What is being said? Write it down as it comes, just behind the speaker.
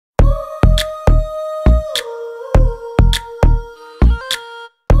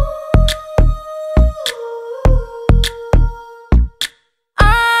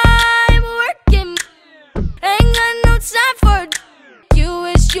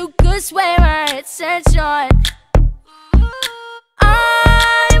you could sway my attention.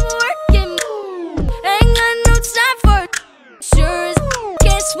 I'm working, ain't got no time for sure as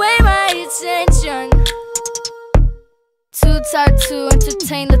can't sway my attention. Too tired to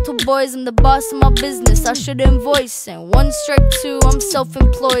entertain little boys, I'm the boss of my business, I should invoice. And 1 strike 2, I'm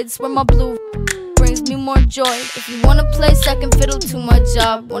self-employed, it's where my blue brings me more joy. If you wanna play second fiddle to my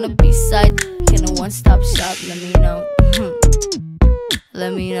job, wanna be side in a one-stop shop, let me know.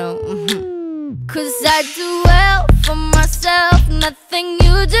 Let me know. Cause I do well for myself, nothing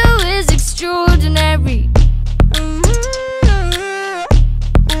you do is extraordinary.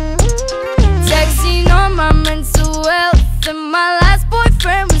 Taxing on my mental health, and my last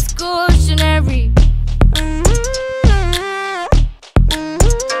boyfriend was cautionary.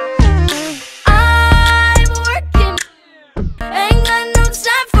 I'm working, ain't got no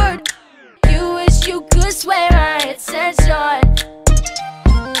time for you. Wish you could sway my attention.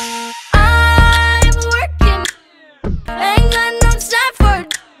 I'm working, ain't got no time for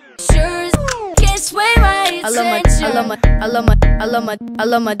sure as can't sway my attention. I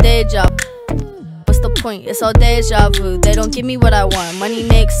love my day job. What's the point? It's all deja vu. They don't give me what I want. Money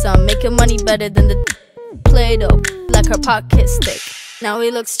makes some, making money better than the Play-Doh, like her pocket stick. Now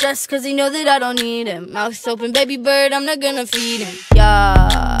he looks stressed cause he know that I don't need him. Mouth open, baby bird, I'm not gonna feed him.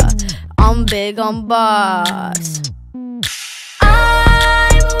 Yeah, I'm big on boss.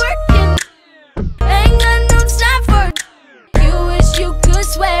 I'm working, ain't got no time for you. Wish you could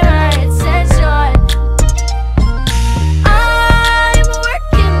sway my attention. I'm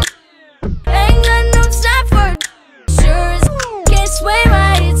working, ain't got no time for sure as can't sway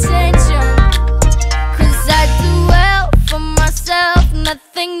my attention. Cause I do well for myself,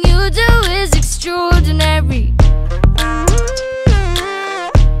 nothing you do is extraordinary.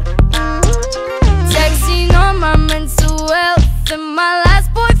 Taxing on my mental health, and my